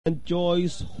and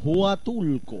Joyce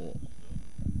Huatulco.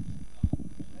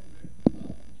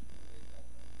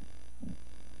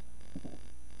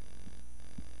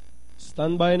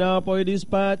 Stand by now for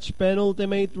dispatch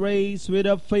penultimate race with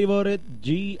a favorite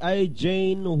G.I.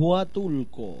 Jane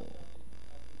Huatulco.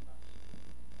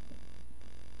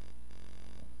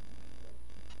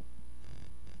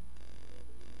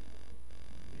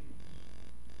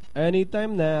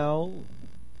 Anytime now.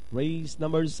 Race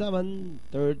number 7,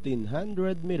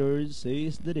 1300 meters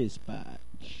is the dispatch.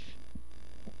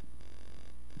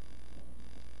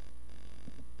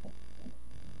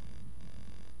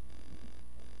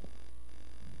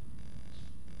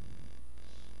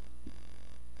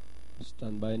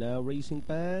 Stand by now, racing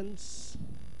fans.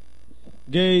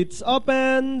 Gates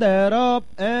open, they're up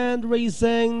and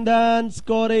racing. Dance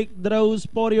Korik draws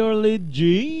for your lead.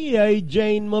 G.I.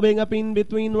 Jane moving up in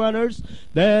between runners.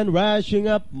 Then rushing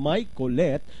up Mike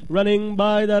Colette. Running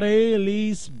by the rail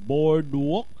is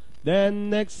Boardwalk. Then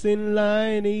next in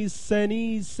line is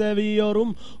Seni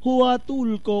Seviorum.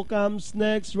 Huatulco comes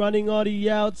next, running on the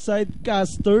outside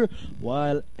Castor,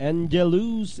 while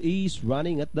Angelus is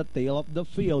running at the tail of the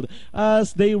field.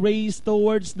 As they race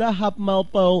towards the half-mile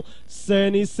pole,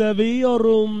 Seni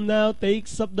Seviorum now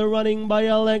takes up the running by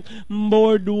a length.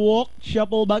 Boardwalk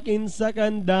shuffle back in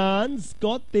second. Dance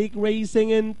Gothic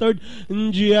racing in third.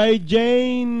 G.I.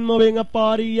 Jane moving up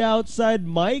on the outside.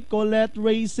 Mike Colette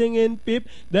racing in fifth.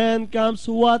 Then comes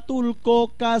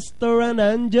Huatulco, Castor, and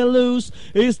Angelus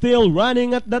is still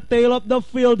running at the tail of the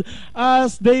field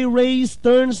as they race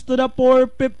turns to the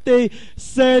 450.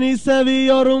 Seni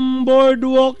Seviorum,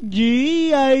 Boardwalk,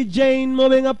 G.I. Jane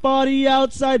moving up on the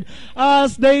outside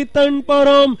as they turn for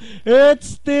home. It's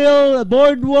still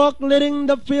Boardwalk leading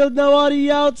the field now on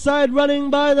the outside, running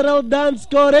by the rail. Dance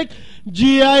Correct.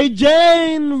 G.I.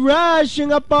 Jane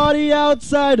rushing up on the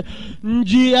outside.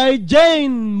 G.I.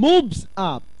 Jane moves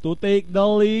up to take the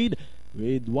lead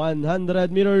with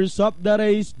 100 meters of the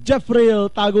race. Jeffrey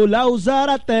Tagulao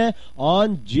Zarate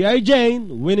on G.I.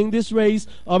 Jane winning this race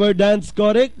over Dance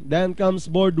Correct. Then comes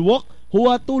Boardwalk,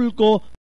 Huatulco,